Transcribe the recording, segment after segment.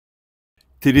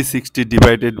360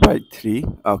 divided by 3.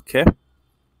 Okay,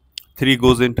 3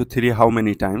 goes into 3 how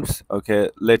many times?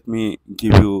 Okay, let me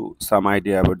give you some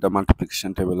idea about the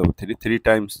multiplication table of 3. 3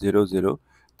 times 0 0,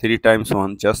 3 times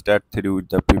 1, just add 3 with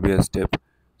the previous step.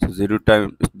 So 0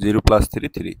 times 0 plus 3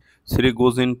 3. 3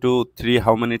 goes into 3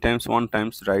 how many times? 1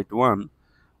 times, right? 1.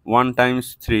 1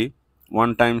 times 3,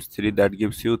 1 times 3, that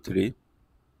gives you 3.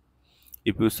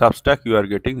 If you subtract, you are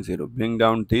getting 0. Bring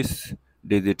down this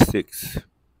digit 6.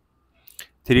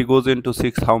 3 goes into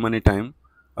 6 how many times?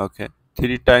 Okay,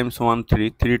 3 times 1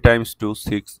 3, 3 times 2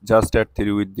 6, just add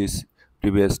 3 with this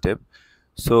previous step.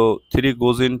 So 3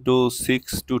 goes into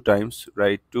 6 2 times,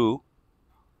 right? 2.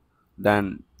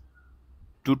 Then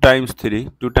 2 times 3,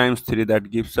 2 times 3,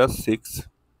 that gives us 6.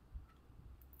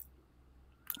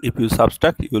 If you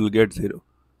subtract, you will get 0.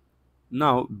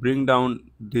 Now bring down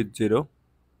this 0.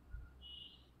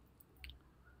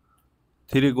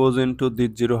 3 goes into this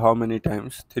 0 how many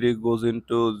times? 3 goes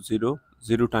into 0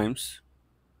 0 times,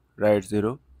 right?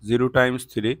 0 0 times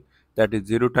 3, that is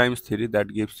 0 times 3, that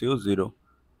gives you 0.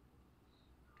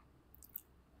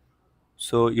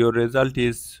 So your result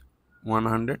is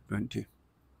 120.